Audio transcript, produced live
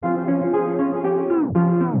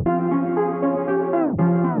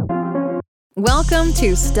Welcome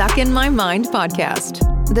to Stuck in My Mind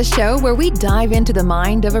podcast, the show where we dive into the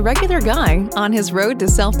mind of a regular guy on his road to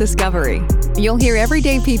self-discovery. You'll hear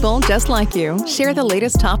everyday people just like you share the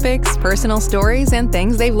latest topics, personal stories, and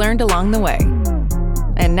things they've learned along the way.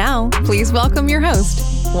 And now, please welcome your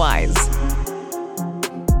host, Wise.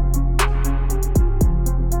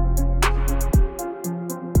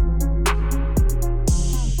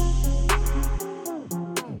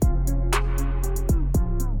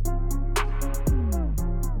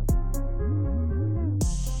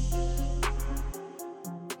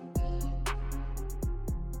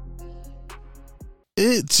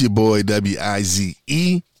 It's your boy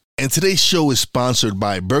W-I-Z-E, and today's show is sponsored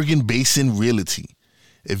by Bergen Basin Realty.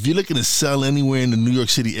 If you're looking to sell anywhere in the New York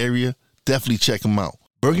City area, definitely check them out.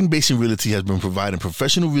 Bergen Basin Realty has been providing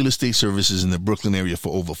professional real estate services in the Brooklyn area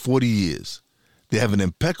for over 40 years. They have an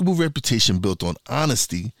impeccable reputation built on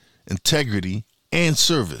honesty, integrity, and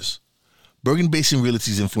service. Bergen Basin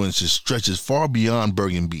Realty's influence stretches far beyond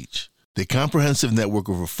Bergen Beach. Their comprehensive network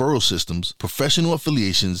of referral systems, professional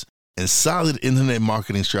affiliations, and solid internet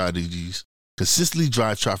marketing strategies consistently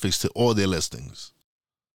drive traffic to all their listings.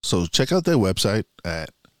 So check out their website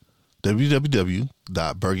at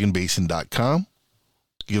www.bergenbasin.com.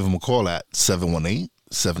 Give them a call at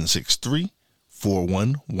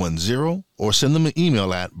 718-763-4110 or send them an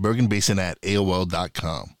email at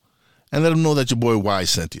bergenbasin@aol.com and let them know that your boy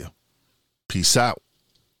Wise sent you. Peace out.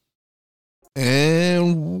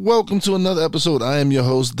 And welcome to another episode. I am your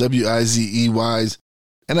host, W-I-Z-E Wise.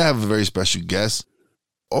 And I have a very special guest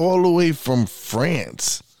all the way from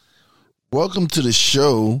France. Welcome to the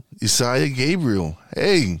show, Isaiah Gabriel.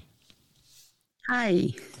 Hey.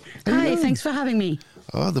 Hi. Hi, thanks for having me.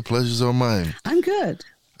 Oh, the pleasure's all mine. I'm good.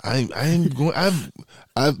 I've had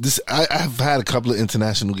a couple of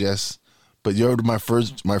international guests, but you're my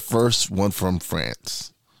first one from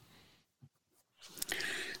France.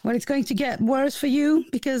 Well, it's going to get worse for you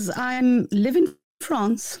because I'm living in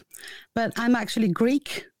France, but I'm actually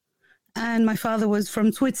Greek and my father was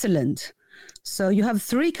from Switzerland. So you have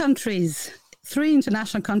three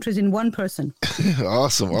international countries in one person.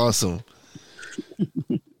 Awesome.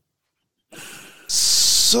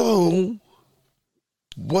 So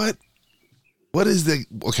what is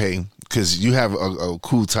because you have a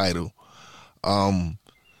cool title.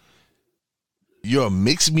 You're a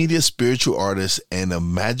mixed media spiritual artist and a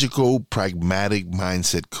magical pragmatic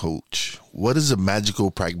mindset coach. What is a magical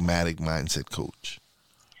pragmatic mindset coach?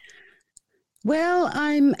 Well,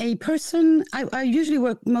 I'm a person, I usually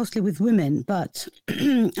work mostly with women, but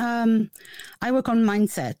I work on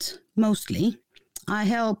mindset mostly. I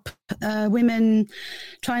help women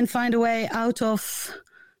try and find a way out of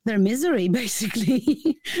their misery,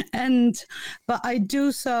 basically. But I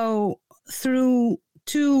do so through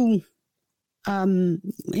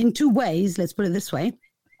in two ways, let's put it this way.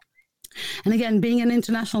 And again, being an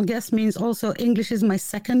international guest means also English is my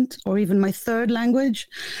second or even my third language.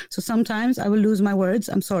 So sometimes I will lose my words.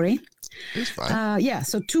 I'm sorry. It's fine.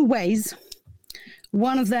 So two ways.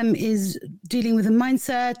 One of them is dealing with a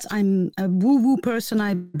mindset. I'm a woo-woo person.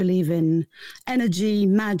 I believe in energy,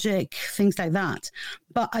 magic, things like that.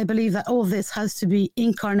 But I believe that all this has to be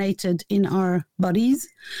incarnated in our bodies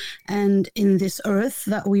and in this earth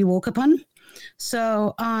that we walk upon.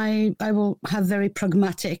 So I will have very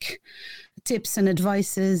pragmatic tips and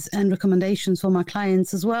advices and recommendations for my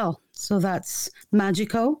clients as well. So that's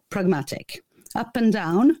magico, pragmatic, up and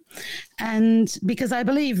down. And because I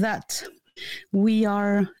believe that we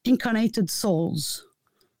are incarnated souls.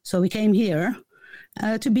 So we came here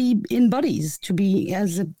to be in bodies, to be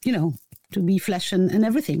to be flesh and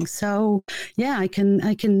everything. So yeah, I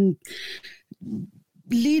can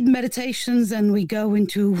lead meditations and we go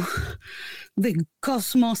into the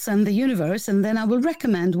cosmos and the universe, and then I will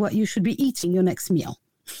recommend what you should be eating your next meal.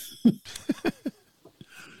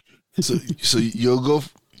 So you'll go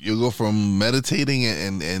from meditating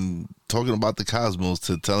and talking about the cosmos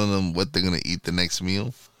to telling them what they're gonna eat the next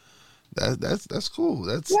meal. That's cool.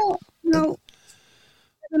 There's a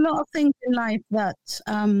lot of things in life that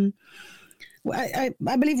I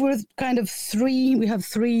believe we're kind of we have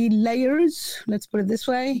three layers, let's put it this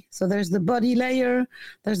way. So there's the body layer,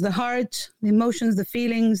 there's the heart, the emotions, the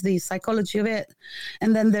feelings, the psychology of it,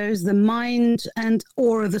 and then there's the mind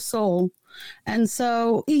or the soul. And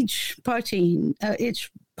so each part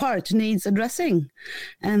needs addressing,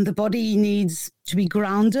 and the body needs to be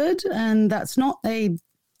grounded, and that's not a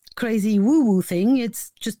crazy woo-woo thing.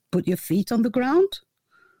 It's just put your feet on the ground.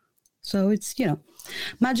 So it's,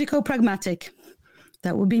 magico-pragmatic.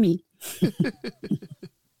 That would be me.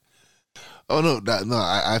 Oh, no,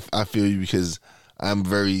 I feel you because I'm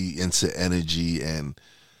very into energy, and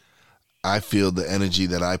I feel the energy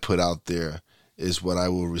that I put out there is what I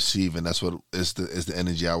will receive, and that's what is the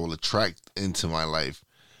energy I will attract into my life.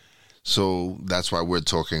 So that's why we're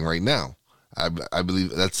talking right now. I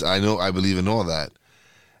believe I believe in all that.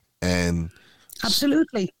 And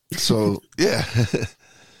absolutely. So yeah.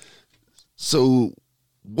 So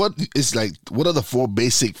what are the 4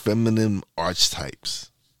 basic feminine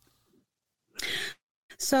archetypes?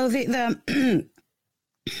 So the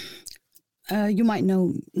you might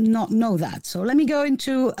not know that. So let me go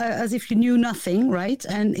into as if you knew nothing, right?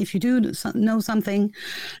 And if you do know something,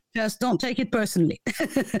 just don't take it personally.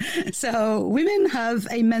 So women have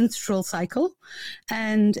a menstrual cycle,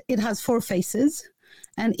 and it has 4 phases.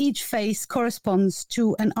 And each phase corresponds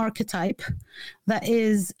to an archetype that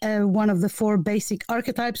is one of the 4 basic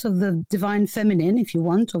archetypes of the divine feminine, if you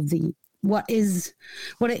want, of the what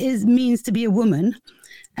it is means to be a woman.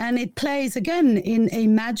 And it plays again in a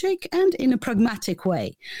magic and in a pragmatic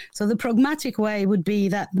way. So the pragmatic way would be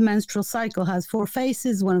that the menstrual cycle has 4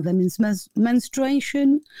 phases. One of them is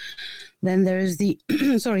menstruation. Then there is the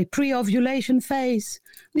pre-ovulation phase,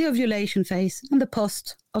 the ovulation phase, and the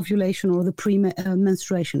post-ovulation or the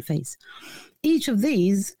pre-menstruation phase. Each of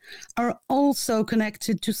these are also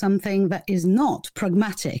connected to something that is not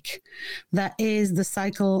pragmatic. That is the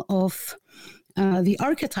cycle of the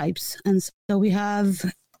archetypes. And so we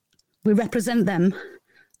represent them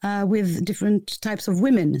with different types of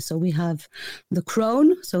women. So we have the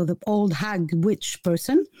crone, so the old hag witch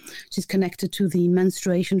person. She's connected to the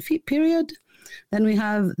menstruation period. Then we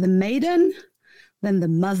have the maiden, then the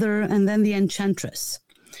mother, and then the enchantress.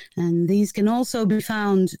 And these can also be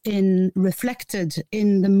found reflected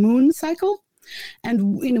in the moon cycle,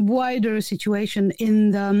 and in a wider situation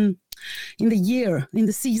in the year, in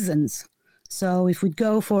the seasons. So if we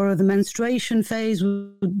go for the menstruation phase,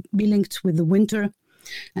 would be linked with the winter,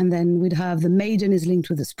 and then we'd have the maiden is linked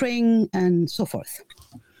with the spring, and so forth.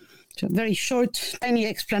 So very short, tiny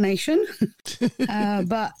explanation,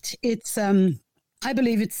 but it's I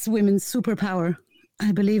believe it's women's superpower.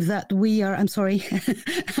 I believe that we are, I'm sorry,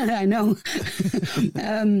 I know,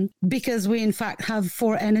 because we in fact have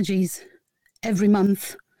 4 energies every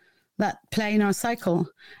month that play in our cycle.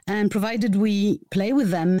 And provided we play with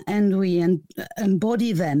them and we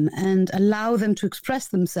embody them and allow them to express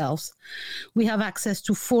themselves, we have access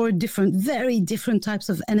to 4 very different types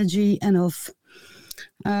of energy and of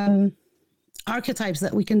archetypes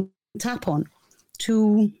that we can tap on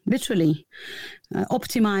to literally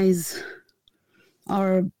optimize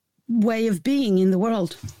our way of being in the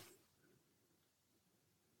world.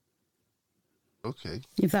 Okay.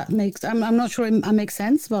 If that makes, I'm not sure I make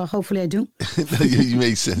sense, but hopefully I do. No, you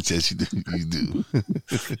make sense. Yes, you do. You do.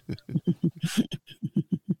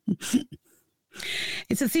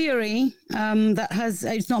 It's a theory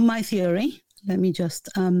it's not my theory. Let me just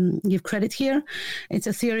give credit here. It's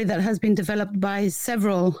a theory that has been developed by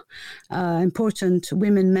several important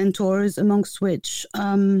women mentors, amongst which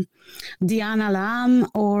Diana Lamb,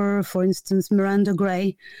 or, for instance, Miranda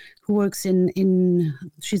Gray, who works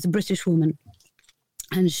she's a British woman.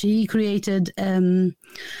 And she created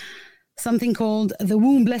something called the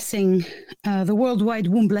Womb Blessing, the Worldwide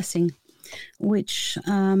Womb Blessing, which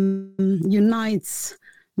unites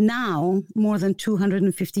now more than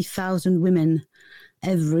 250,000 women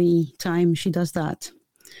every time she does that.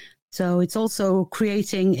 So it's also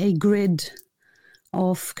creating a grid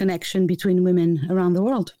of connection between women around the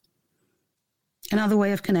world. Another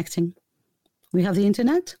way of connecting. We have the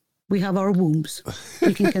internet, we have our wombs.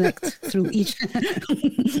 We can connect through each.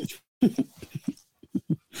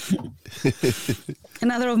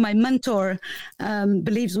 Another of my mentor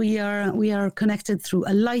believes we are connected through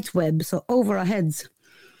a light web, so over our heads.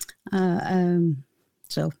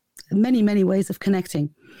 So many, many ways of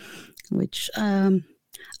connecting, which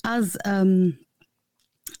as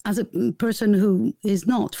a person who is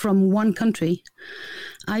not from one country,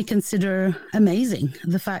 I consider amazing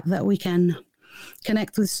the fact that we can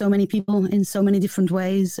connect with so many people in so many different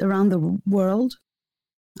ways around the world.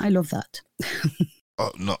 I love that.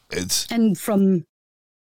 Oh no, it's and from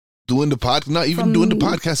doing the doing the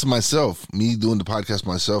podcast myself. Me doing the podcast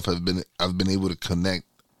myself, I've been able to connect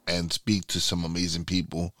and speak to some amazing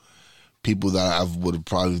people that I would have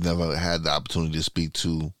probably never had the opportunity to speak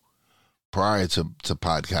to prior to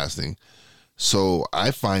podcasting. So I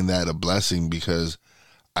find that a blessing because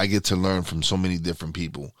I get to learn from so many different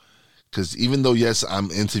people. Because even though, yes, I'm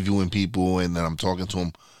interviewing people and I'm talking to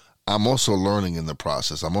them, I'm also learning in the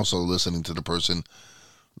process. I'm also listening to the person,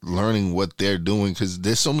 learning what they're doing, because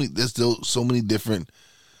there's still so many different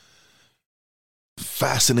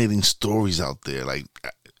fascinating stories out there. Like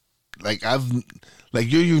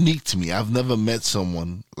you're unique to me. I've never met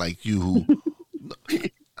someone like you who.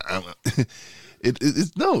 I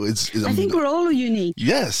think we're all unique.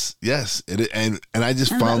 Yes. And I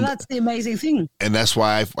just found that's the amazing thing. And that's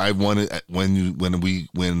why I wanted when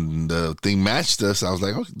the thing matched us, I was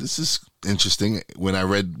like, oh, this is interesting. When I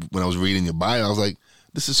was reading your bio, I was like,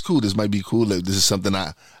 this is cool. This might be cool. Like, this is something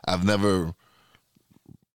I've never.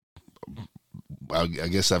 I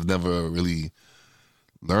guess I've never really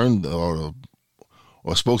learned or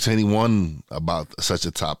spoke to anyone about such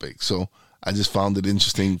a topic. So I just found it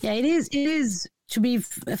interesting. Yeah, it is. It is, to be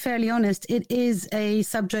fairly honest, it is a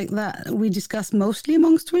subject that we discuss mostly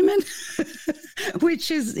amongst women,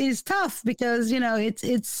 which is tough because,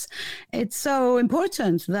 it's so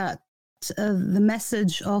important that the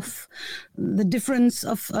message of the difference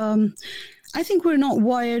of, I think we're not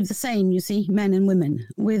wired the same, you see, men and women,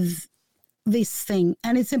 with this thing.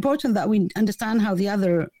 And it's important that we understand how the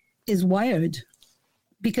other is wired,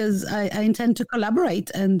 because I intend to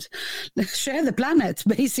collaborate and share the planet,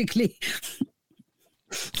 basically.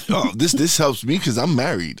 Oh, this helps me because I'm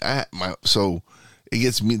married. So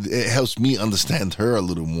it helps me understand her a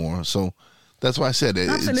little more. So that's why I said it.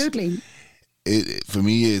 Absolutely. For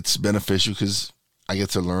me, it's beneficial because I get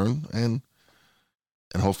to learn and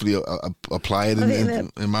hopefully apply it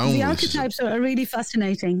in my own. The archetypes are really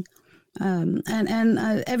fascinating, and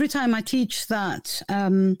every time I teach that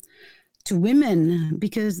to women,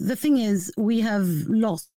 because the thing is, we have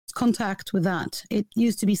lost contact with that. It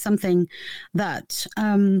used to be something that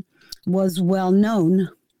was well known.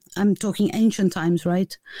 I'm talking ancient times,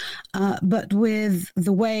 right? But with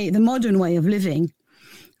the modern way of living,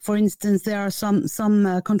 for instance, there are some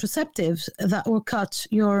contraceptives that will cut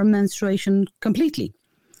your menstruation completely.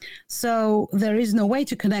 So there is no way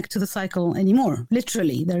to connect to the cycle anymore.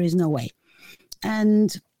 Literally, there is no way.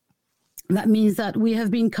 And that means that we have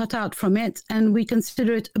been cut out from it, and we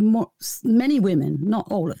consider it many women, not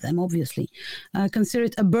all of them, obviously, consider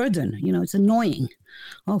it a burden. It's annoying.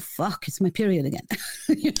 Oh, fuck, it's my period again.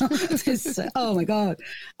 Oh my God.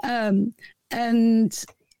 And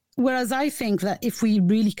whereas I think that if we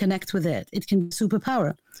really connect with it, it can be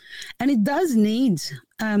superpower. And it does need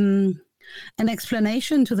an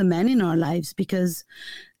explanation to the men in our lives, because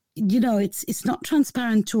it's not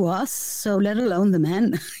transparent to us, so let alone the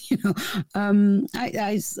men.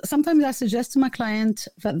 I sometimes suggest to my client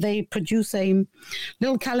that they produce a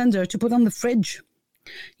little calendar to put on the fridge,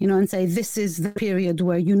 and say, this is the period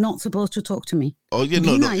where you're not supposed to talk to me. Oh yeah,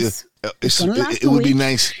 nice. It would be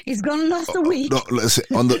nice. It's gonna last a week. No, listen,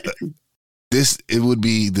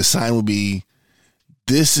 the sign would be,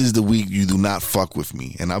 this is the week you do not fuck with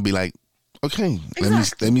me, and I'll be like, okay,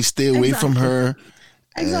 exactly. let me stay away from her.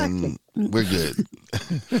 Exactly. And we're good.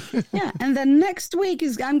 Yeah, and then next week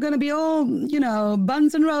I'm going to be all,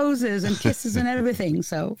 buns and roses and kisses and everything.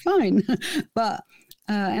 So fine, but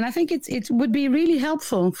and I think it would be really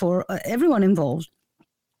helpful for everyone involved.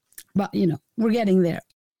 But we're getting there.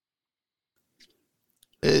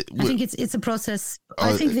 I think it's a process.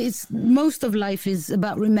 I think that most of life is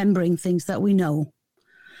about remembering things that we know,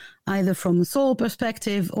 either from a soul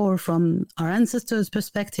perspective or from our ancestors'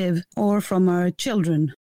 perspective or from our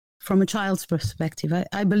children, from a child's perspective.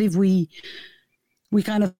 I believe we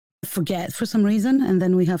kind of forget for some reason, and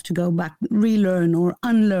then we have to go back, relearn or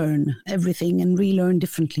unlearn everything and relearn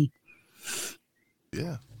differently.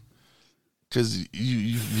 Yeah. Because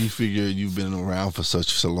you figure you've been around for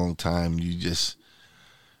such a long time,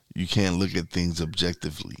 you can't look at things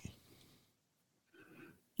objectively.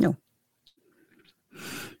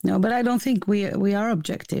 No, but I don't think we are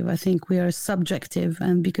objective. I think we are subjective,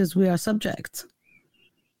 and because we are subjects.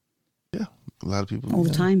 Yeah, a lot of people all the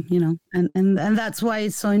time, and that's why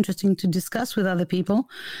it's so interesting to discuss with other people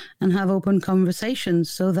and have open conversations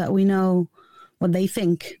so that we know what they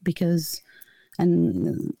think,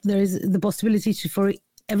 and there is the possibility for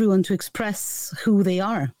everyone to express who they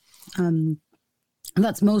are. And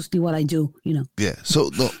that's mostly what I do, Yeah. So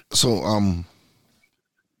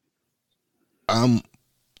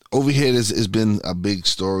over here, there's been a big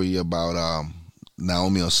story about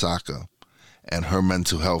Naomi Osaka and her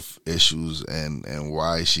mental health issues and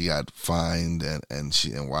why she got fined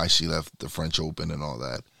and why she left the French Open and all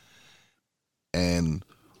that. And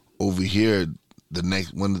over here,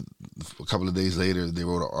 a couple of days later, they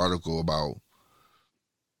wrote an article about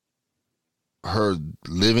her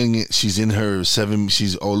living. She's in her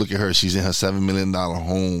look at her. She's in her $7 million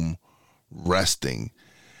home, resting.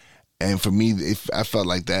 And for me, I felt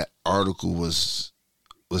like that article was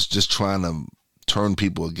just trying to turn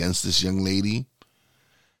people against this young lady,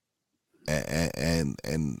 and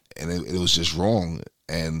it was just wrong.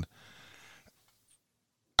 And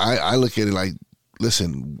I I look at it like,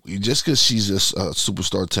 listen, just because she's a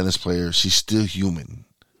superstar tennis player, she's still human.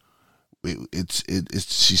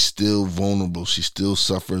 She's still vulnerable. She still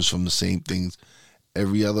suffers from the same things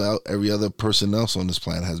every other person else on this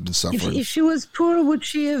planet has been suffering. If she was poor, would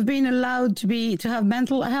she have been allowed to have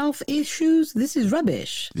mental health issues? This is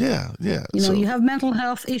rubbish. Yeah. You have mental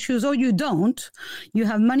health issues or you don't. You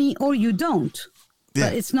have money or you don't. Yeah.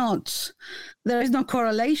 But it's not. There is no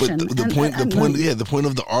correlation. But the point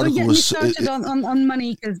of the article was started on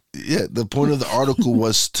money. The point of the article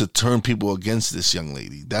was to turn people against this young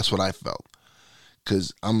lady. That's what I felt.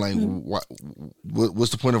 Because I'm like,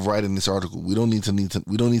 what's the point of writing this article? We don't need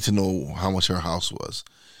to know how much her house was.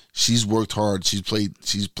 She's worked hard. She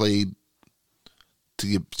gets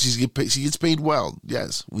paid well.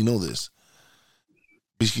 Yes, we know this.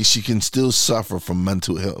 Because she can still suffer from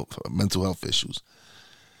mental health issues.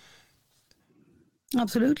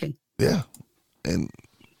 Absolutely. Yeah, and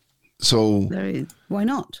so why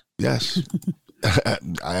not? Yes,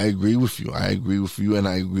 I agree with you. And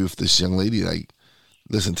I agree with this young lady. Like,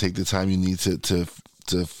 listen, take the time you need to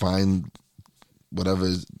find whatever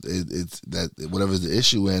is the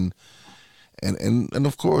issue, and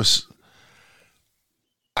of course,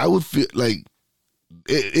 I would feel like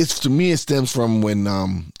it's to me. It stems from when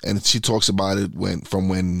and she talks about it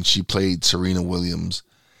when she played Serena Williams,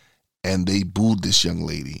 and they booed this young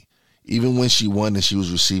lady. Even when she won and she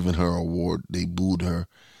was receiving her award, they booed her,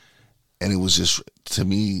 and it was just, to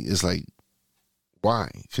me, it's like, why?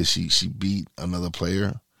 Because she beat another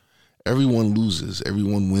player. Everyone loses.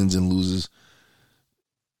 Everyone wins and loses.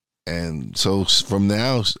 And so from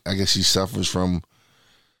now, I guess she suffers from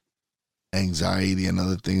anxiety and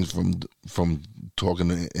other things from talking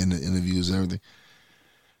in the interviews and everything.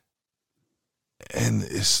 And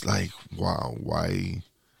it's like, wow, why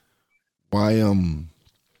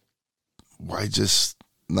just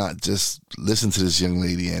not just listen to this young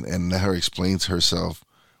lady and let her explain to herself?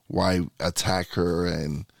 Why attack her?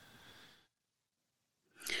 And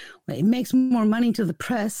it makes more money to the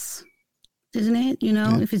press, isn't it?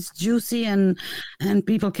 If it's juicy and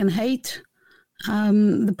people can hate,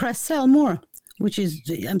 the press sell more. Which is,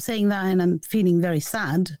 I'm saying that and I'm feeling very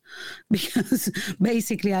sad, because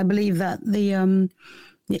basically I believe that the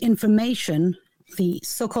information, the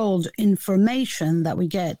so-called information that we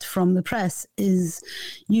get from the press, is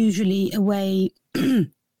usually a way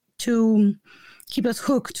to keep us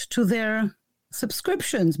hooked to their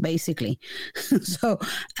subscriptions, basically. So,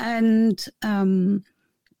 and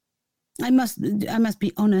I must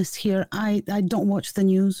be honest here. I don't watch the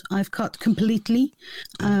news. I've cut completely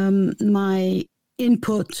my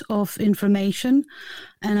input of information,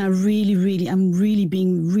 and I'm really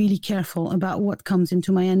being really careful about what comes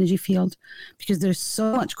into my energy field, because there's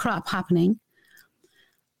so much crap happening,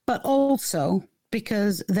 but also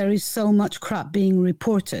because there is so much crap being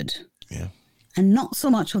reported. Yeah. And not so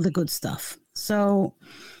much of the good stuff. So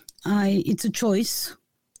it's a choice,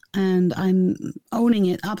 and I'm owning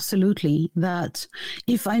it absolutely, that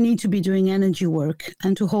if I need to be doing energy work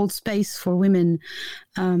and to hold space for women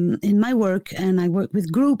in my work, and I work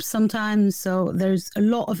with groups sometimes, so there's a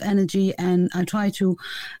lot of energy, and I try to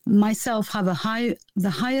myself have the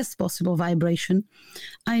highest possible vibration.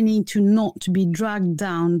 I need to not be dragged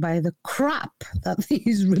down by the crap that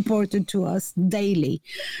is reported to us daily.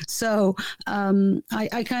 So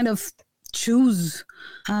I kind of choose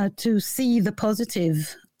to see the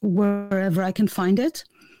positive wherever I can find it,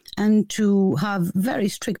 and to have very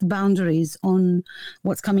strict boundaries on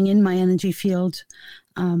what's coming in my energy field,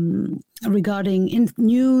 regarding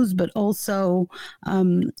news, but also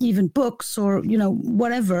even books or,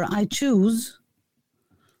 whatever I choose.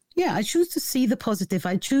 Yeah, I choose to see the positive.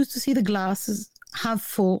 I choose to see the glasses half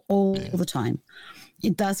full all the time.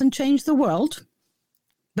 It doesn't change the world,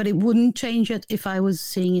 but it wouldn't change it if I was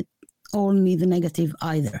seeing it only the negative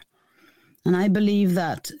either. And I believe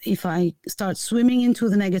that if I start swimming into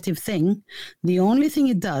the negative thing, the only thing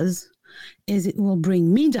it does is it will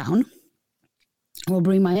bring me down, will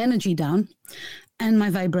bring my energy down and my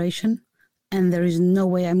vibration. And there is no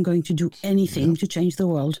way I'm going to do anything to change the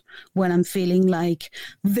world when I'm feeling like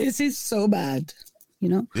this is so bad,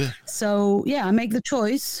 Yeah. So, I make the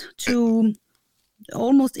choice to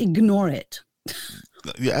almost ignore it.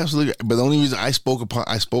 Yeah, absolutely. But the only reason I spoke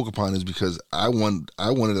upon is because I wanted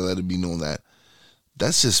to let it be known that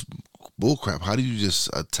that's just bullcrap. How do you just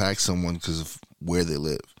attack someone because of where they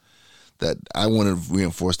live? That I want to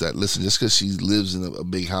reinforce that. Listen, just because she lives in a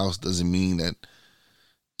big house doesn't mean that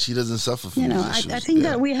she doesn't suffer from these issues. I think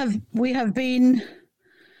that we have been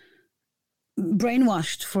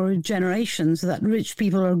brainwashed for generations that rich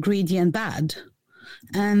people are greedy and bad,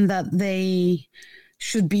 and that they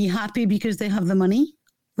should be happy because they have the money,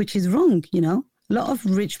 which is wrong, you know. A lot of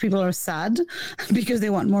rich people are sad because they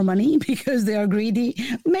want more money, because they are greedy,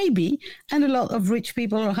 maybe. And a lot of rich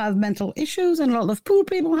people have mental issues, and a lot of poor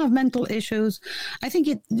people have mental issues. I think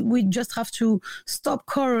we just have to stop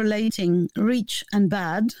correlating rich and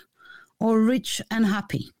bad or rich and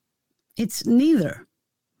happy. It's neither.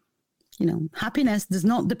 You know, happiness does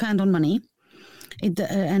not depend on money,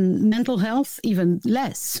 and mental health even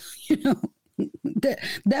less, you know.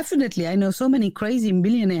 Definitely. I know so many crazy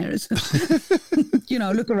millionaires. You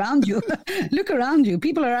know, look around you. Look around you.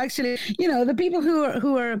 People are actually, you know, the people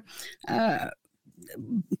who are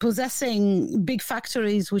possessing big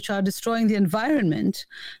factories which are destroying the environment,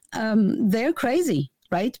 they're crazy,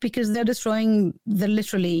 right? Because they're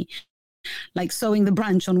literally like sowing the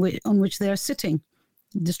branch on which they're sitting.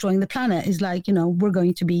 Destroying the planet is like, you know, we're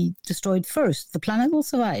going to be destroyed first. The planet will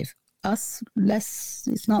survive. Us, less,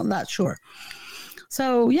 it's not that sure.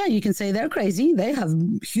 So, yeah, you can say they're crazy. They have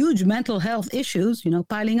huge mental health issues, you know,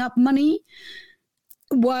 piling up money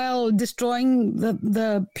while destroying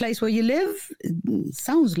the place where you live. It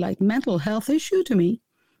sounds like mental health issue to me.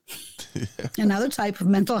 Another type of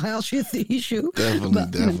mental health issue. Definitely.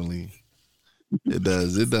 You know. It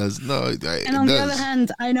does. No, and on the other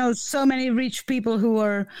hand, I know so many rich people who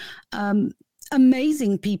are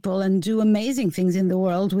amazing people and do amazing things in the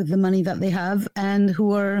world with the money that they have, and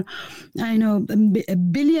who are, I know a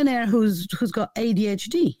billionaire who's got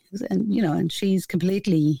ADHD, and you know, and she's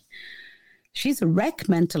a wreck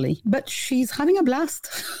mentally, but she's having a blast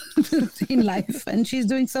in life, and she's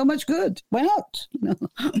doing so much good. Why not? You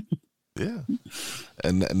know? Yeah,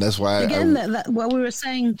 and that's why again that what we were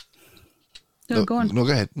saying. No, go on. No,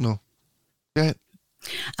 go ahead. No, go ahead.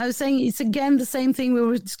 I was saying it's again the same thing we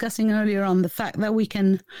were discussing earlier on, the fact that we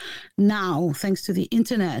can now, thanks to the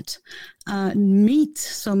internet, meet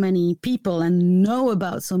so many people and know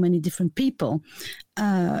about so many different people,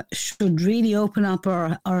 should really open up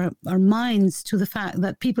our minds to the fact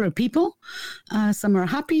that people are people. Some are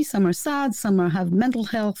happy, some are sad, some have mental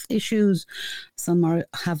health issues, some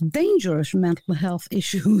have dangerous mental health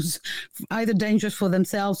issues, either dangerous for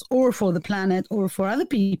themselves or for the planet or for other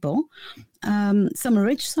people. Some are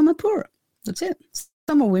rich, some are poor. That's it.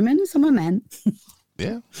 Some are women, some are men.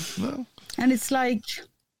 Yeah. No. And it's like,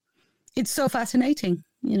 it's so fascinating,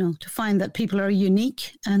 you know, to find that people are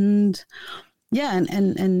unique. And yeah,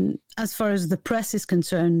 and as far as the press is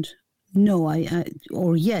concerned, no, I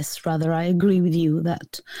agree with you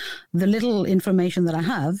that the little information that I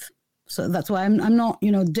have, so that's why I'm not,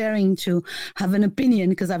 you know, daring to have an opinion,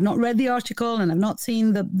 because I've not read the article and I've not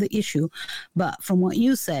seen the issue. But from what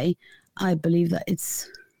you say, I believe that it's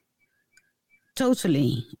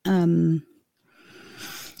totally a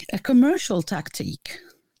commercial tactic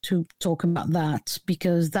to talk about that,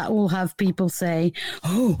 because that will have people say,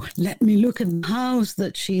 oh, let me look at the house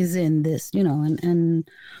that she's in, this, you know, and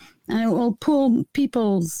it will pull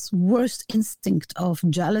people's worst instinct of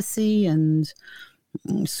jealousy and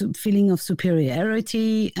feeling of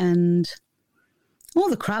superiority and all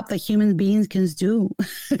the crap that human beings can do.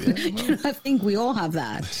 Yeah, I think we all have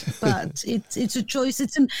that, but it's a choice.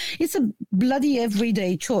 It's a bloody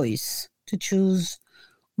everyday choice to choose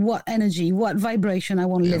what energy, what vibration I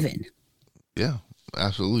want to live in. Yeah,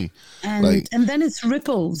 absolutely. And then it's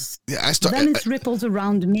ripples. Yeah, it's ripples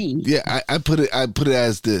around me. Yeah, I put it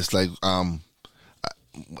as this. Like, an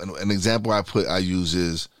example I use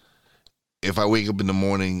is, if I wake up in the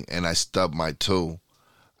morning and I stub my toe,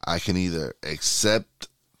 I can either accept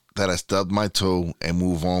that I stubbed my toe and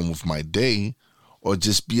move on with my day, or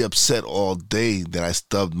just be upset all day that I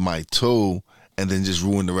stubbed my toe and then just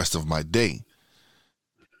ruin the rest of my day.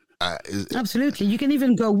 Absolutely. You can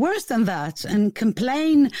even go worse than that and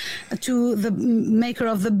complain to the maker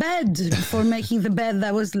of the bed for making the bed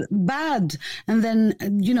that was bad, and then,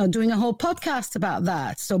 you know, doing a whole podcast about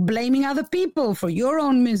that. So blaming other people for your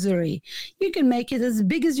own misery. You can make it as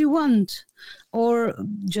big as you want, or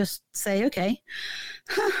just say, okay,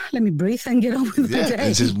 let me breathe and get on with my day.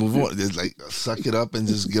 And just move on. Just like suck it up and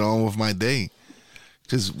just get on with my day.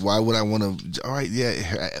 Because why would I want to? All right,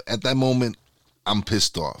 yeah. At that moment, I'm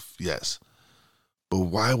pissed off, yes. But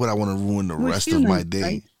why would I want to ruin the rest of my day?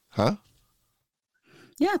 Right? Huh?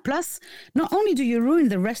 Yeah, plus, not only do you ruin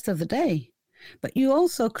the rest of the day, but you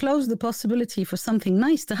also close the possibility for something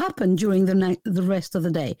nice to happen during the rest of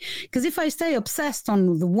the day. Because if I stay obsessed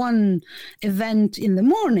on the one event in the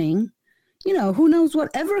morning, you know, who knows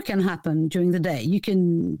whatever can happen during the day. You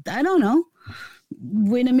can, I don't know,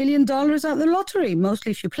 win $1 million at the lottery,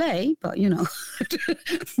 mostly if you play, but you know,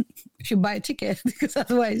 if you buy a ticket, because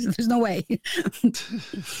otherwise there's no way.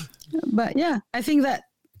 But yeah, I think that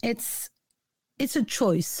it's it's a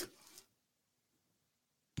choice.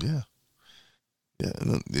 Yeah.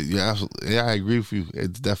 Yeah, yeah, absolutely. Yeah, I agree with you.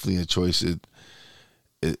 It's definitely a choice.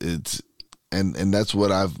 It's and that's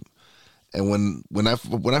what I've. And when I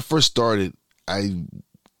first started, I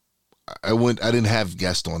didn't have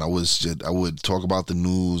guests on. I would talk about the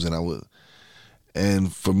news,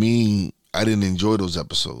 and for me, I didn't enjoy those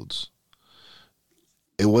episodes.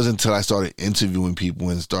 It wasn't until I started interviewing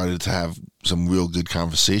people and started to have some real good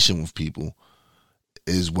conversation with people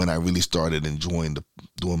is when I really started enjoying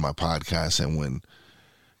doing my podcast, and when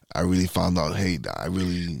I really found out, hey, I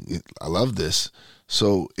love this.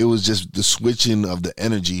 So it was just the switching of the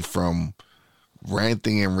energy from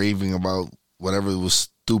ranting and raving about whatever was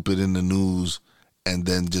stupid in the news, and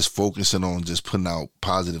then just focusing on just putting out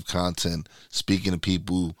positive content, speaking to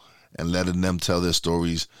people and letting them tell their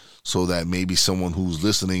stories, so that maybe someone who's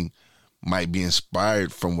listening might be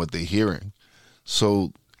inspired from what they're hearing.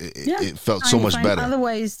 So it felt so much better. Other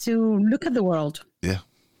ways to look at the world. Yeah.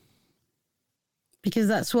 Because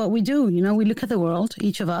that's what we do. We look at the world,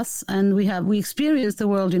 each of us, and we experience the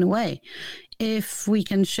world in a way. If we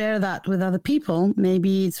can share that with other people,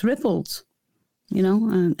 maybe it's ripples,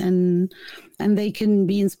 and they can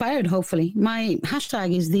be inspired, hopefully. My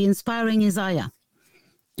hashtag is the inspiring Isaiah.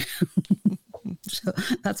 So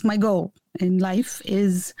that's my goal in life,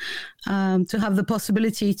 is to have the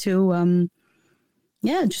possibility to,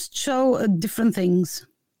 just show different things,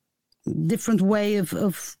 different way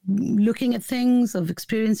of looking at things, of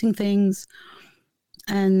experiencing things.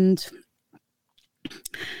 And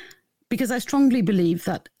because I strongly believe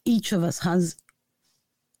that each of us has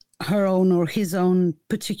her own or his own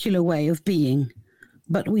particular way of being,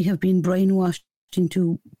 but we have been brainwashed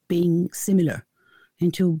into being similar,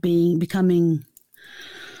 into becoming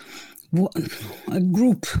a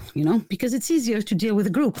group, because it's easier to deal with a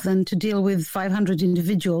group than to deal with 500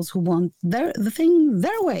 individuals who want the thing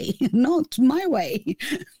their way, not my way.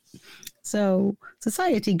 So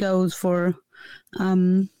society goes for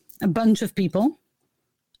a bunch of people,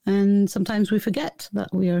 and sometimes we forget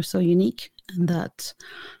that we are so unique, and that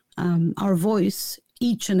our voice,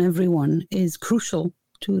 each and every one, is crucial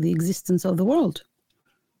to the existence of the world.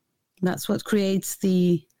 That's what creates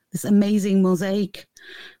this amazing mosaic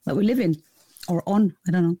that we live in, or on.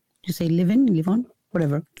 I don't know. Do you say live in, live on,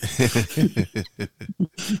 whatever?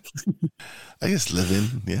 I guess live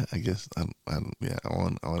in. Yeah, I guess. I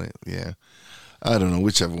on it. Yeah, I don't know,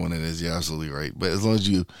 whichever one it is. You're absolutely right. But as long as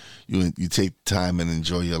you take time and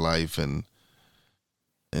enjoy your life and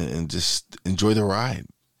just enjoy the ride.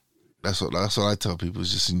 That's what I tell people,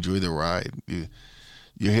 is just enjoy the ride.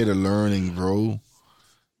 You're here to learn and grow.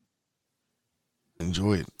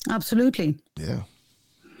 Enjoy it. Absolutely. Yeah.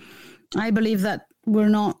 I believe that we're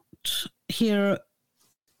not here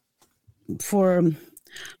for,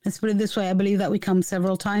 let's put it this way, I believe that we come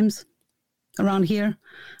several times around here,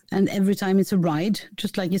 and every time it's a ride,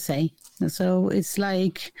 just like you say. So it's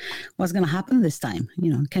like, what's going to happen this time?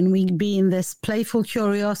 Can we be in this playful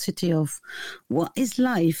curiosity of what is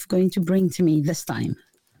life going to bring to me this time?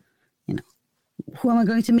 Who am I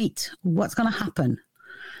going to meet? What's going to happen?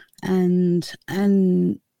 And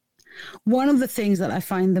one of the things that I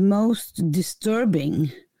find the most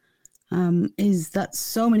disturbing is that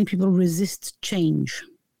so many people resist change.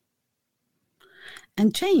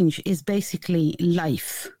 And change is basically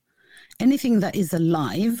life. Anything that is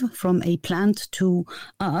alive, from a plant to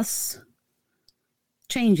us,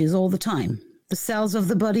 changes all the time. The cells of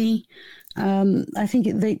the body, I think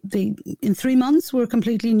they in 3 months we're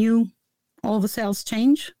completely new. All the cells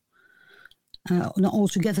change. Not all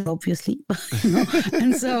together, obviously.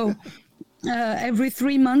 And so every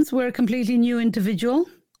 3 months we're a completely new individual,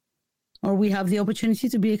 or we have the opportunity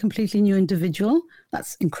to be a completely new individual.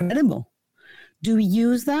 That's incredible. Do we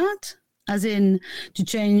use that as in to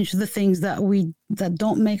change the things that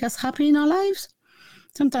don't make us happy in our lives?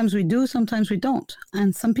 Sometimes we do, sometimes we don't.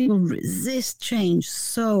 And some people resist change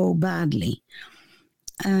so badly.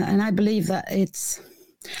 And I believe that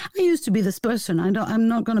I used to be this person. I'm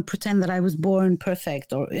not going to pretend that I was born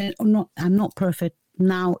perfect, or not. I'm not perfect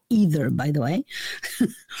now either, by the way.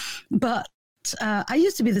 But I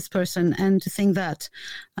used to be this person, and to think that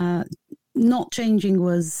not changing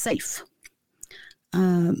was safe.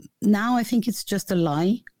 Now I think it's just a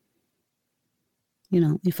lie.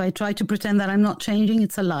 If I try to pretend that I'm not changing,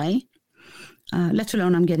 it's a lie. Let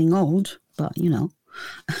alone I'm getting old, but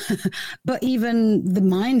But even the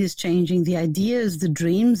mind is changing, the ideas, the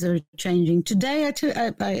dreams are changing. Today,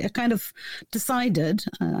 I kind of decided,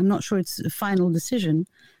 I'm not sure it's a final decision,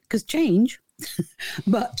 because change,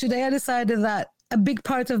 but today I decided that a big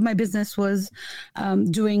part of my business was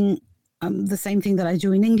doing the same thing that I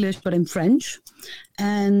do in English, but in French.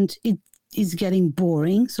 And it is getting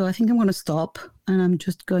boring. So I think I'm going to stop and I'm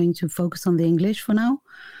just going to focus on the English for now.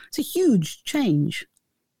 It's a huge change.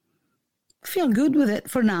 I feel good with it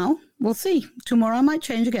for now. We'll see. Tomorrow I might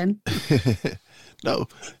change again. No,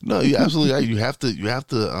 you're absolutely right. You have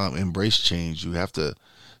to embrace change. You have to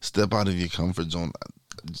step out of your comfort zone.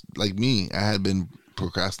 Like me, I had been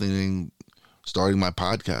procrastinating starting my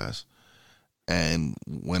podcast. And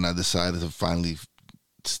when I decided to finally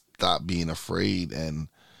stop being afraid and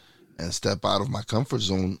step out of my comfort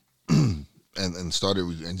zone and started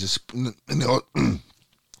and just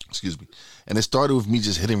excuse me, and it started with me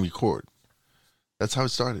just hitting record. That's how it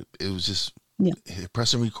started. It was just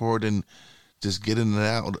pressing record and just getting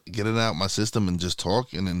it out my system and just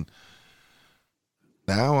talking. And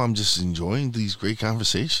now I'm just enjoying these great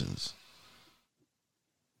conversations.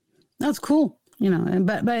 That's cool.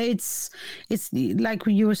 But it's like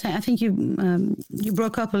you were saying. I think you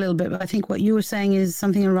broke up a little bit, but I think what you were saying is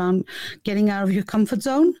something around getting out of your comfort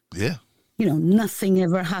zone. Yeah. Nothing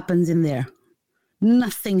ever happens in there.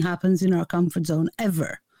 Nothing happens in our comfort zone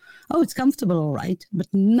ever. Oh, it's comfortable, all right, but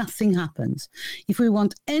nothing happens. If we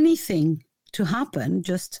want anything to happen,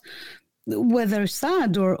 just whether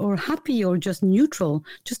sad or happy or just neutral,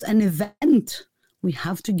 just an event, we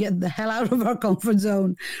have to get the hell out of our comfort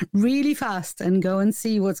zone really fast and go and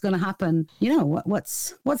see what's going to happen. What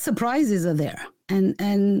surprises are there? And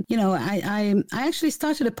I actually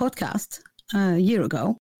started a podcast a year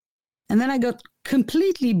ago, and then I got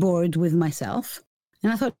completely bored with myself,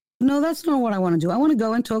 and I thought, no, that's not what I want to do. I want to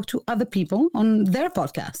go and talk to other people on their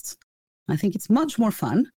podcasts. I think it's much more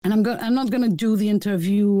fun. And I'm not going to do the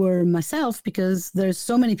interviewer myself because there's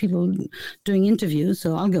so many people doing interviews.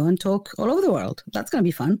 So I'll go and talk all over the world. That's going to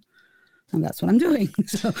be fun. And that's what I'm doing.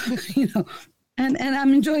 So, and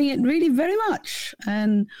I'm enjoying it really very much.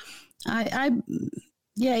 And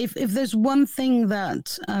if there's one thing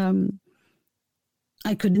that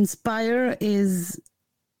I could inspire is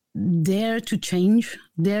dare to change,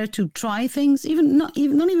 dare to try things, not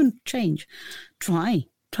even change, try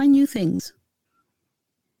new things.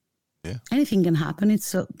 Yeah. Anything can happen.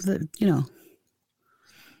 It's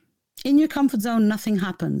in your comfort zone, nothing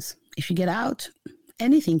happens. If you get out,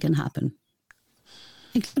 anything can happen,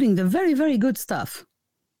 including the very, very good stuff.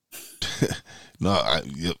 No,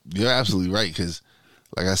 you're absolutely right. Because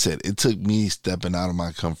like I said, it took me stepping out of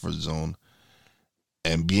my comfort zone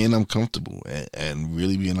and being uncomfortable and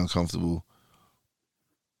really being uncomfortable.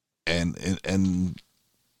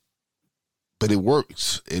 But it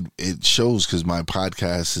works. It shows because my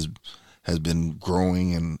podcast has been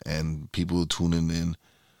growing and people tuning in.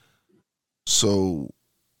 So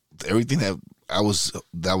everything that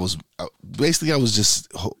was basically I was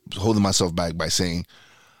just holding myself back by saying,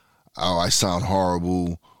 "Oh, I sound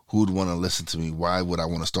horrible. Who would want to listen to me? Why would I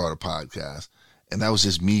want to start a podcast?" And that was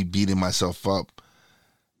just me beating myself up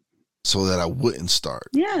so that I wouldn't start.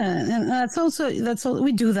 Yeah, and that's all.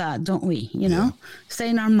 We do that, don't we? Stay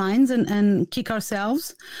in our minds and kick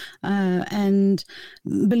ourselves and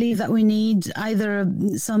believe that we need either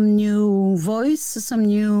some new voice, some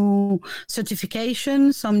new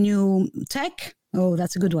certification, some new tech. Oh,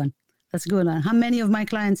 that's a good one. How many of my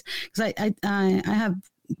clients, because I have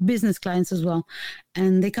business clients as well,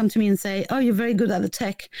 and they come to me and say, "Oh, you're very good at the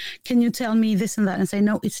tech. Can you tell me this and that?" And I say,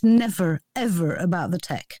 "No, it's never, ever about the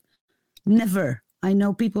tech. Never. I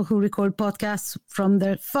know people who record podcasts from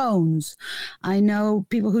their phones. I know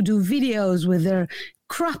people who do videos with their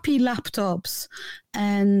crappy laptops.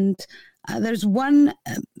 And there's one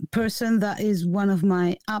person that is one of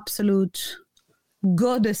my absolute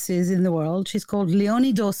goddesses in the world. She's called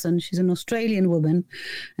Leonie Dawson. She's an Australian woman.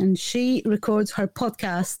 And she records her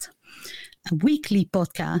podcast, a weekly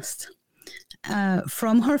podcast,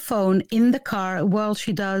 from her phone in the car while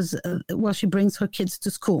she brings her kids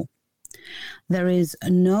to school. There is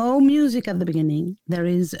no music at the beginning. There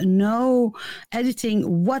is no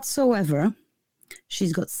editing whatsoever.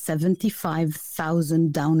 She's got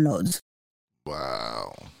 75,000 downloads.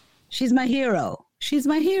 Wow. She's my hero.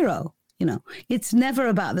 It's never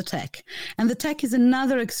about the tech. And the tech is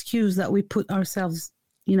another excuse that we put ourselves,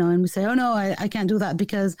 and we say, "Oh, no, I can't do that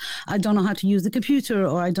because I don't know how to use the computer,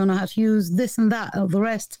 or I don't know how to use this and that or the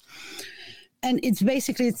rest." And it's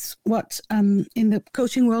what in the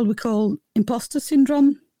coaching world we call imposter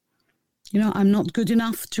syndrome. I'm not good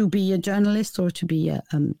enough to be a journalist or to be a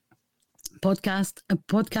podcaster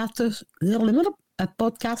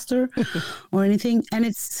or anything. And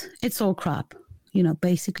it's all crap,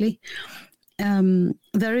 basically.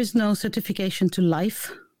 There is no certification to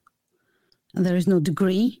life. There is no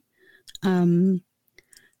degree.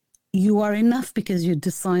 you are enough because you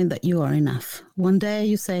decide that you are enough. One day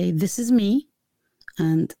you say, this is me,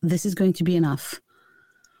 and this is going to be enough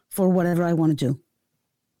for whatever I want to do.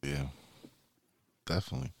 Yeah,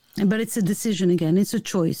 definitely. But it's a decision again. It's a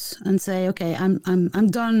choice, and say, okay, I'm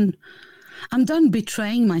done. I'm done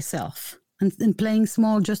betraying myself and playing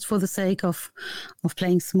small just for the sake of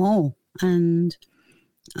playing small. And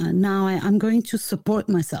now I'm going to support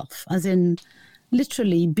myself, as in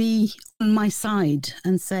literally be on my side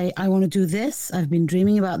and say, I want to do this. I've been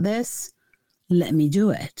dreaming about this. Let me do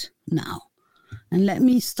it now. And let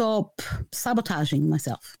me stop sabotaging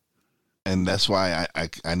myself. And that's why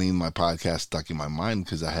I named my podcast Stuck in My Mind,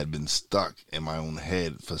 because I had been stuck in my own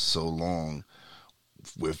head for so long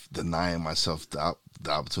with denying myself the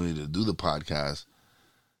opportunity to do the podcast.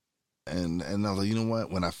 And I was like, you know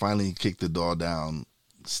what? When I finally kicked the door down,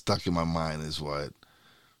 Stuck in My Mind is what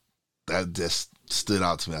that just stood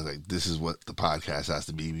out to me. I was like, this is what the podcast has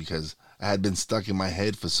to be, because I had been stuck in my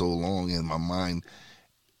head for so long, in my mind,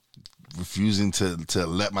 refusing to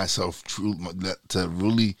let myself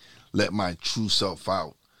really let my true self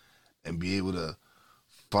out and be able to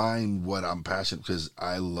find what I'm passionate, because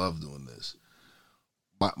I love doing this.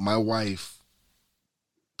 My wife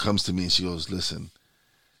comes to me and she goes, listen,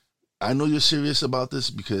 I know you're serious about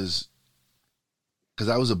this because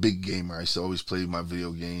I was a big gamer. I used to always play my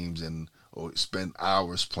video games or spend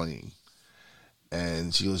hours playing.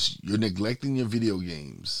 And she goes, you're neglecting your video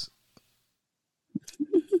games.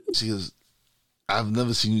 She goes, I've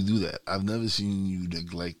never seen you do that. I've never seen you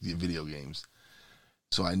neglect your video games.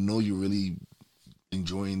 So I know you're really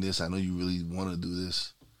enjoying this. I know you really want to do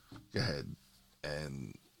this. Go ahead.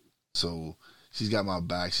 And so she's got my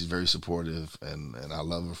back. She's very supportive, and I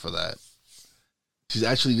love her for that. She's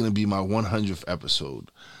actually going to be my 100th episode.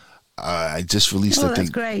 I just released, that's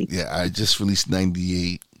great. Yeah, I just released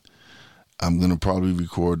 98. I'm going to probably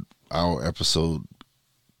record our episode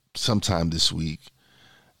sometime this week,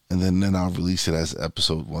 and then I'll release it as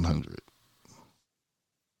episode 100.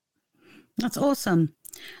 That's awesome.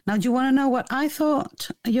 Now, do you want to know what I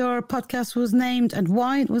thought your podcast was named and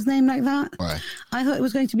why it was named like that? Why? I thought it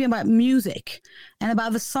was going to be about music and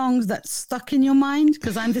about the songs that stuck in your mind,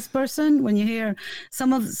 because I'm this person. When you hear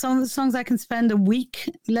some of the songs, I can spend a week,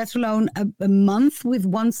 let alone a month, with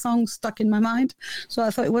one song stuck in my mind. So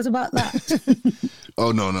I thought it was about that.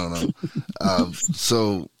 Oh, no.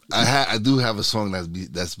 So I do have a song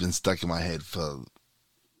that's been stuck in my head for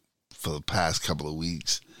the past couple of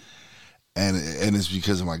weeks. And it's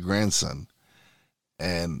because of my grandson,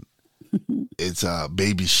 and it's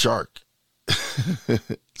Baby Shark.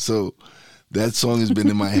 So that song has been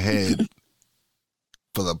in my head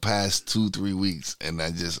for the past 2-3 weeks, and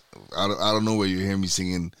I don't know where you hear me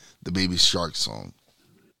singing the Baby Shark song.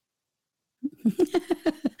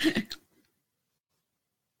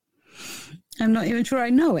 I'm not even sure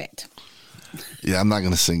I know it. Yeah, I'm not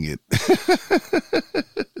gonna sing it.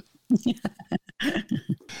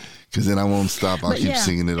 Because then I won't stop. I'll keep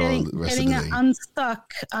singing it all the rest of the day. Getting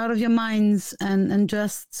unstuck out of your minds and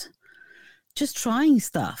just trying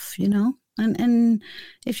stuff, And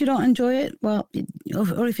if you don't enjoy it, well,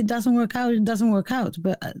 or if it doesn't work out, it doesn't work out.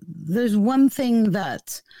 But there's one thing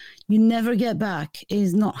that you never get back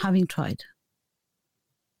is not having tried.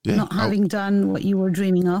 Yeah, not having done what you were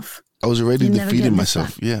dreaming of. I was already defeated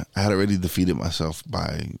myself. Yeah, I had already defeated myself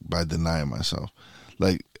by denying myself.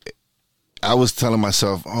 Like, I was telling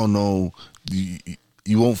myself, oh no,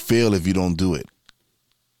 you won't fail if you don't do it.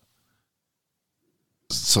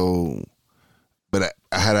 So, but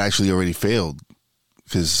I had actually already failed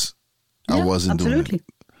because I wasn't doing it.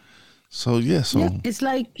 So yeah, it's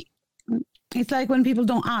like when people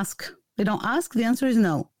don't ask. They don't ask, the answer is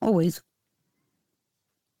no, always.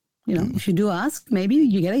 If you do ask, maybe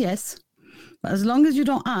you get a yes. But as long as you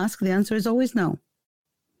don't ask, the answer is always no.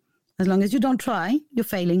 As long as you don't try, you're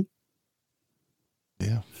failing.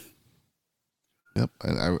 Yeah. Yep. I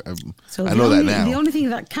know that now. The only thing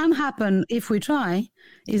that can happen if we try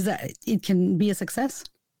is that it can be a success.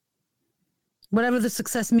 Whatever the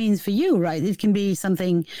success means for you, right? It can be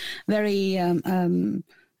something very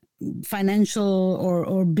financial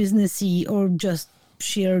or businessy, or just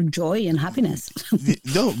sheer joy and happiness.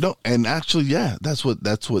 No. And actually, yeah, that's what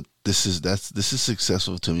this is. This is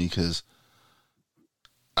successful to me, because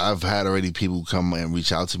I've had already people come and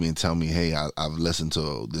reach out to me and tell me, hey, I've listened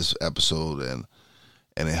to this episode and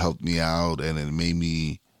it helped me out and it made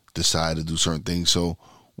me decide to do certain things. So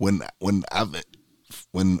when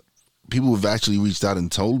people have actually reached out and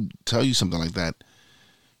tell you something like that,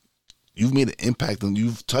 you've made an impact and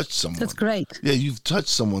you've touched someone. That's great. Yeah, you've touched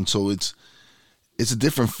someone. So it's a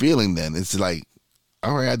different feeling then. It's like,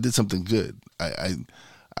 all right, I did something good.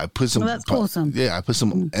 I I put some. Well, that's awesome. Yeah, I put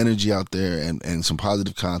some energy out there and some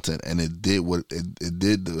positive content, and it did what it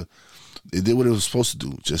did. It did what it was supposed to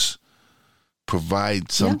do. Just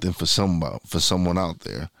provide something for someone out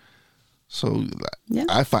there. So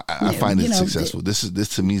I find it successful.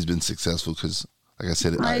 This to me has been successful because, like I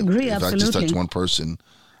said, I agree. If absolutely. I just touch one person,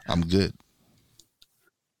 I'm good.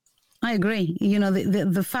 I agree.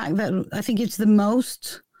 The fact that I think it's the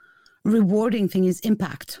most rewarding thing is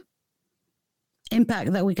impact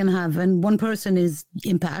that we can have, and one person is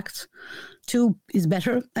impact, two is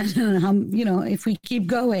better, and if we keep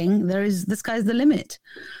going, the sky's the limit,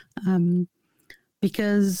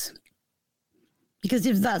 because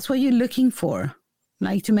if that's what you're looking for,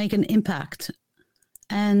 like to make an impact,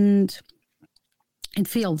 and it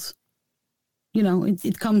feels,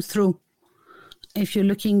 it comes through. If you're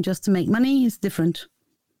looking just to make money, it's different.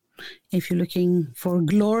 If you're looking for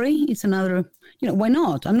glory, it's another, why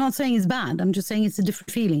not? I'm not saying it's bad. I'm just saying it's a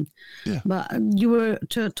different feeling. Yeah. But you were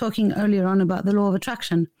talking earlier on about the law of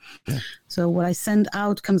attraction. Yeah. So what I send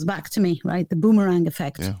out comes back to me, right? The boomerang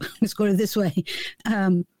effect. Yeah. Let's go this way.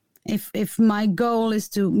 If my goal is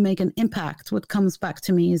to make an impact, what comes back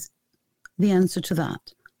to me is the answer to that.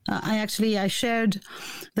 I shared,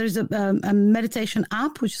 there's a meditation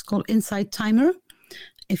app, which is called Insight Timer.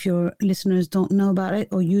 If your listeners don't know about it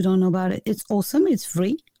or you don't know about it, it's awesome. It's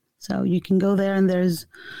free. So you can go there and there's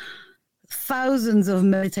thousands of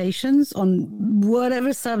meditations on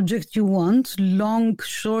whatever subject you want, long,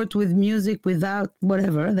 short, with music, without,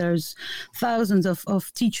 whatever. There's thousands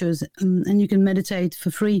of teachers and you can meditate for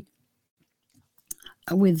free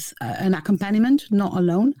with an accompaniment, not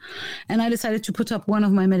alone. And I decided to put up one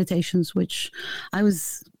of my meditations, which I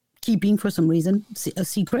was keeping for some reason, a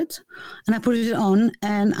secret, and I put it on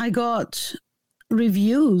and I got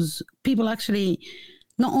reviews. People actually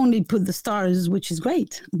not only put the stars, which is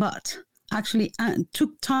great, but actually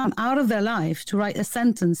took time out of their life to write a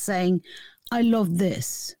sentence saying, I love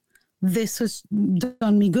this. This has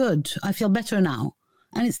done me good. I feel better now.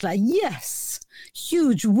 And it's like, yes,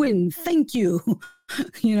 huge win. Thank you.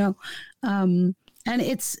 And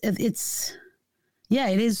it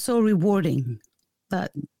is so rewarding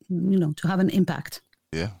that, to have an impact.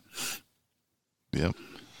 Yeah. Yeah.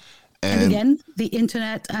 And again, the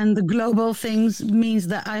internet and the global things means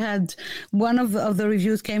that I had one of the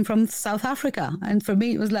reviews came from South Africa. And for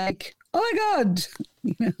me, it was like, oh my God.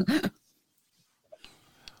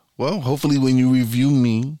 Well, hopefully when you review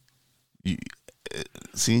me,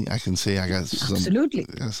 I can say I got some. Absolutely.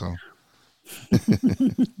 Yeah, so.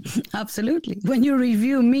 Absolutely. When you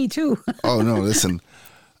review me too. Oh, no, listen.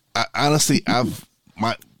 Honestly,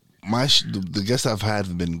 the guests I've had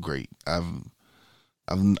have been great. I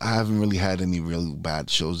haven't really had any real bad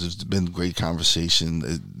shows. There's been great conversation.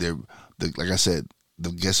 Like I said,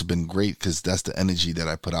 the guests have been great because that's the energy that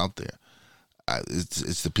I put out there.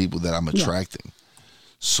 It's the people that I'm attracting.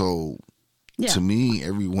 So to me,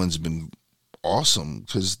 everyone's been awesome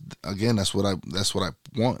because again, that's what I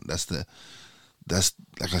want.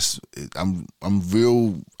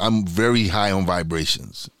 I'm very high on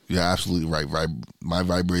vibrations. You're absolutely right. My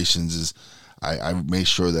vibrations is I make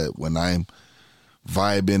sure that when I'm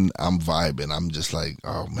vibing, I'm just like,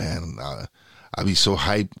 oh man, I be so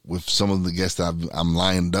hyped with some of the guests that I'm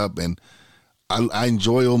lined up, and I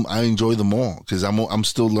enjoy them. I enjoy them all because I'm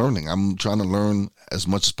still learning. I'm trying to learn as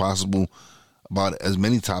much as possible about as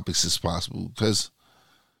many topics as possible because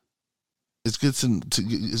it's good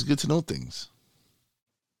to know things.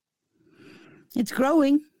 It's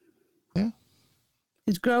growing. Yeah.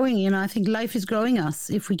 It's growing. I think life is growing us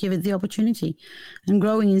if we give it the opportunity, and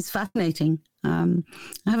growing is fascinating. I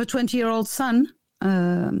have a 20-year-old son,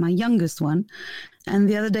 my youngest one, and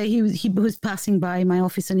the other day he was passing by my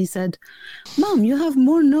office and he said, "Mom, you have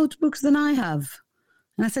more notebooks than I have."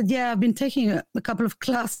 And I said, "Yeah, I've been taking a couple of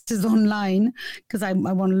classes online because I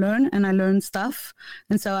want to learn, and I learn stuff.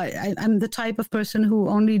 And so I'm the type of person who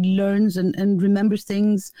only learns and remembers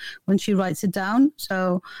things when she writes it down.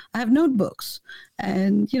 So I have notebooks."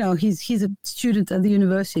 And, he's a student at the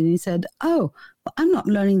university, and he said, "Oh, well, I'm not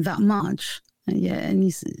learning that much." And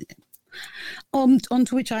he's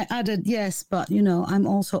onto which I added, "Yes, but, I'm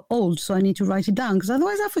also old, so I need to write it down because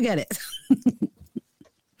otherwise I forget it."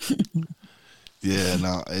 Yeah,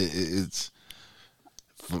 no, it's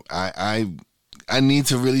I need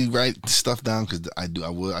to really write stuff down because I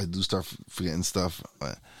do start forgetting stuff,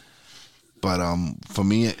 but for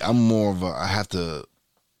me, I'm more of I have to,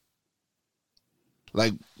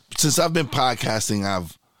 like, since I've been podcasting,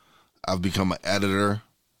 I've become an editor,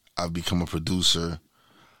 I've become a producer,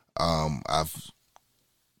 I've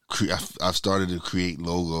started to create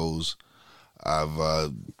logos, I've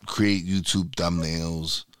create YouTube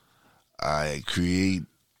thumbnails. I create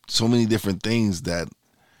so many different things that,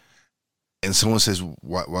 and someone says,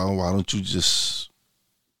 why don't you just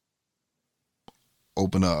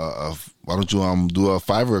open why don't you do a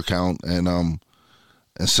Fiverr account and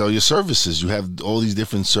sell your services? You have all these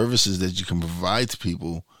different services that you can provide to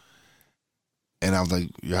people. And I was like,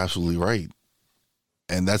 you're absolutely right.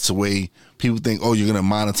 And that's the way people think, oh, you're going to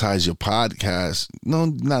monetize your podcast. No,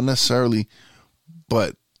 not necessarily.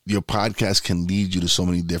 But your podcast can lead you to so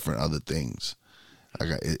many different other things.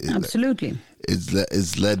 Absolutely.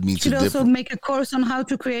 It's led me to different. You should also make a course on how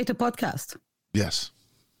to create a podcast. Yes.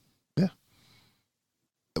 Yeah.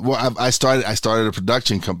 Well, I started a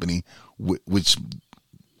production company, which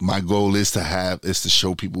my goal is to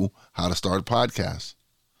show people how to start a podcast.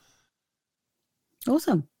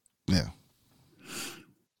 Awesome. Yeah.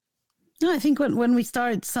 No, I think when we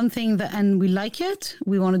start something and we like it,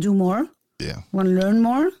 we want to do more. Yeah. Want to learn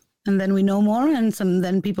more, and then we know more, and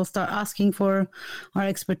then people start asking for our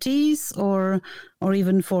expertise or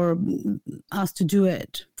even for us to do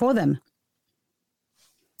it for them.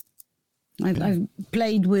 I've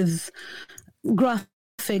played with graphic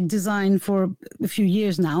design for a few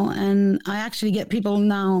years now, and I actually get people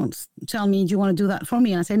now tell me, do you want to do that for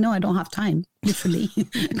me? And I say, no, I don't have time, literally,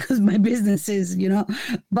 because my business is,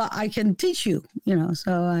 but I can teach you,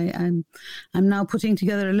 so I'm now putting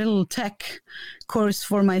together a little tech course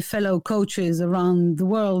for my fellow coaches around the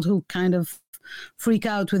world who kind of freak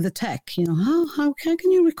out with the tech. How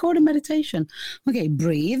can you record a meditation? Okay,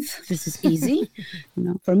 breathe. This is easy.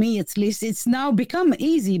 For me, it's now become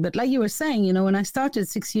easy. But like you were saying, when I started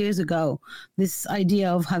 6 years ago, this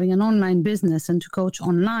idea of having an online business and to coach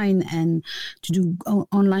online and to do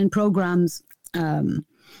online programs,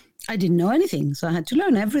 I didn't know anything. So I had to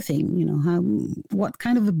learn everything, what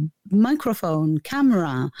kind of a microphone,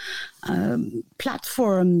 camera,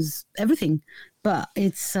 platforms, everything. But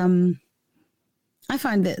it's, I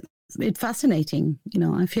find it fascinating.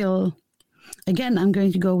 I feel, again, I'm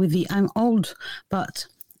going to go with I'm old, but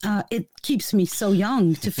it keeps me so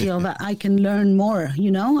young to feel that I can learn more.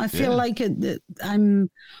 I feel like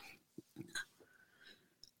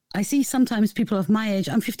I see sometimes people of my age.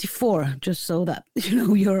 I'm 54, just so that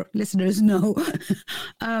your listeners know.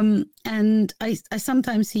 And I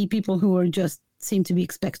sometimes see people who are just seem to be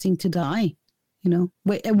expecting to die.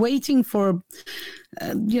 Waiting for,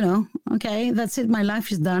 okay, that's it. My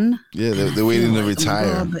life is done. Yeah, they're waiting to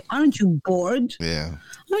retire. God, aren't you bored? Yeah.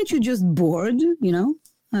 Aren't you just bored,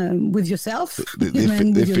 with yourself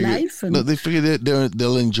and with your life? No, they figure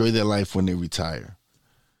they'll enjoy their life when they retire.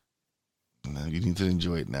 No, you need to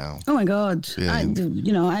enjoy it now. Oh, my God. Yeah.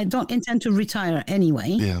 I don't intend to retire anyway.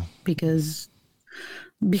 Yeah. Because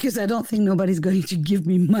I don't think nobody's going to give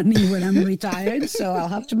me money when I'm retired. So I'll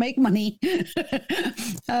have to make money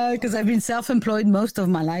because I've been self-employed most of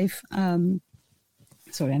my life.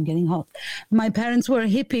 Sorry, I'm getting hot. My parents were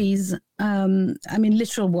hippies.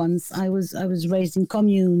 Literal ones. I was raised in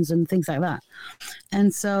communes and things like that.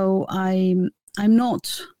 And so I'm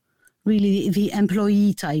not really the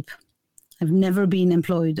employee type. I've never been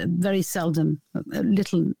employed, very seldom, a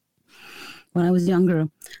little when I was younger.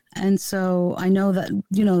 And so I know that,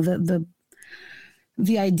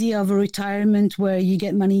 the idea of a retirement where you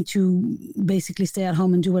get money to basically stay at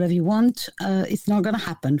home and do whatever you want, it's not going to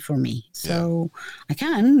happen for me. So I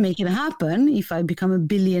can make it happen. If I become a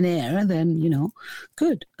billionaire, then,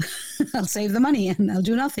 good. I'll save the money and I'll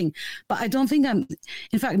do nothing. But I don't think I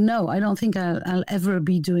don't think I'll ever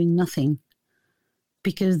be doing nothing,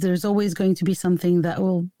 because there's always going to be something that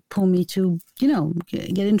will pull me to,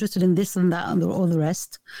 get interested in this and that and all the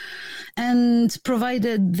rest. And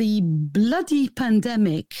provided the bloody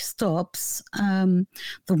pandemic stops, the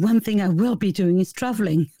one thing I will be doing is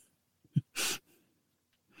traveling.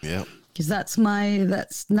 Yeah. Because that's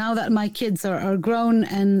now that my kids are grown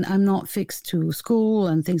and I'm not fixed to school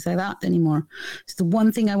and things like that anymore. It's the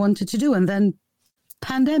one thing I wanted to do. And then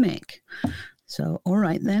pandemic. So, all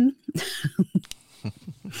right then.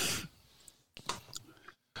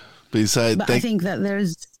 But I think that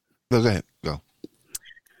there's... No, go ahead. Go.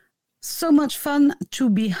 So much fun to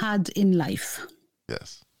be had in life.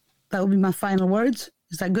 Yes. That will be my final words.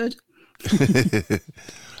 Is that good?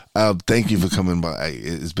 Thank you for coming by.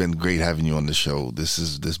 It's been great having you on the show. This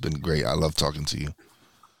has been great. I love talking to you.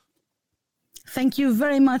 Thank you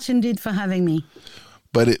very much indeed for having me.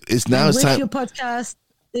 But it's time. Your podcast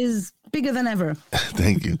is bigger than ever.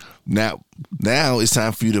 Thank you. Now it's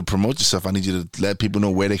time for you to promote yourself. I need you to let people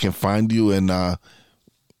know where they can find you and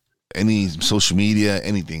any social media,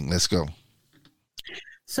 anything. Let's go.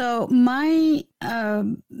 So my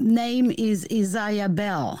name is Isaiah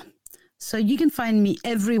Bell. So you can find me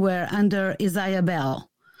everywhere under Isaiah Bell.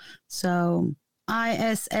 So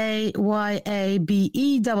ISAYABELLE.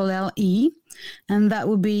 And that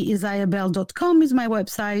would be isaiahbell.com is my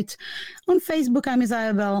website. On Facebook, I'm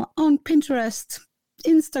Isaiah Bell. On Pinterest,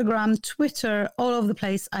 Instagram, Twitter, all over the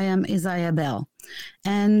place, I am Isaiah Bell.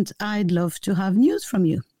 And I'd love to have news from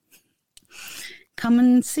you. Come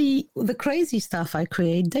and see the crazy stuff I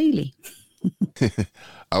create daily.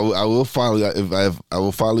 I will follow you. I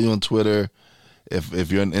will follow you on Twitter.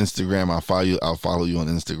 If you're on Instagram, I'll follow you on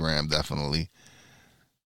Instagram, definitely.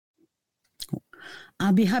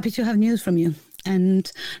 I'll be happy to have news from you.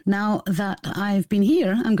 And now that I've been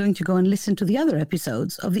here, I'm going to go and listen to the other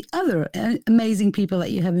episodes of the other amazing people that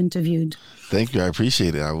you have interviewed. Thank you. I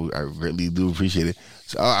appreciate it. I really do appreciate it.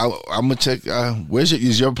 So I'm going to check.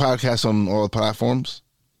 Is your podcast on all platforms?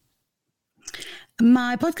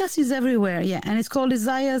 My podcast is everywhere, yeah. And it's called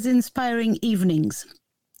Isaiah's Inspiring Evenings.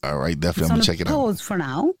 All right. Definitely. I'm going to check it out.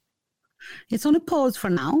 It's on a pause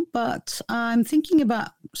for now, but I'm thinking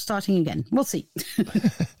about starting again. We'll see.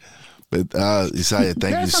 But Isaiah,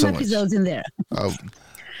 thank you so much. There are some episodes in there.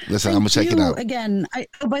 Listen, I'm going to check it out. Again,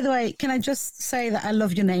 by the way, can I just say that I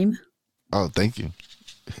love your name? Oh, thank you.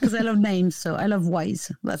 Because I love names, so I love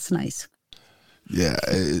Wise. That's nice. Yeah,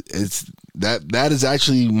 it's that is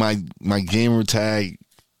actually my gamer tag,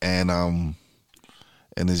 and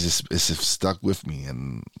it's just stuck with me,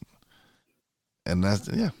 and that's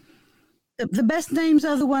The best names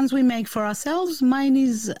are the ones we make for ourselves. Mine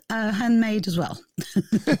is handmade as well.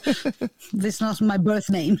 This is not my birth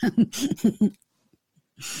name.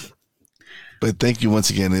 But thank you once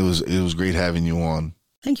again. It was great having you on.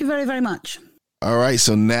 Thank you very, very much. All right,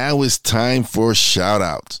 so now it's time for shout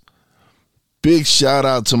outs. Big shout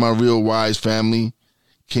out to my Real Wise family,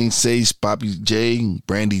 King Sage, Poppy J,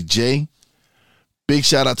 Brandy J. Big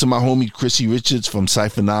shout out to my homie Chrissy Richards from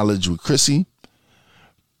Cypher Knowledge with Chrissy.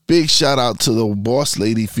 Big shout out to the boss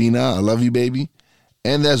lady, Fina. I love you, baby.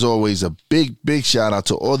 And as always, a big, big shout out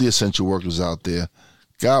to all the essential workers out there.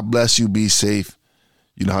 God bless you. Be safe.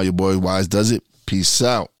 You know how your boy Wise does it. Peace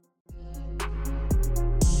out.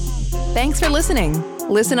 Thanks for listening.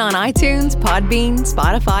 Listen on iTunes, Podbean,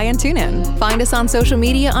 Spotify, and TuneIn. Find us on social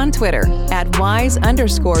media on Twitter at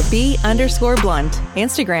 @wise_b_blunt,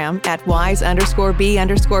 Instagram at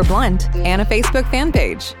 @wise_b_blunt, and a Facebook fan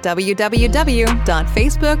page,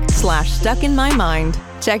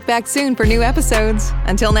 www.facebook.com/stuckinmymind. Check back soon for new episodes.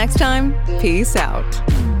 Until next time, peace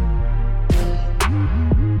out.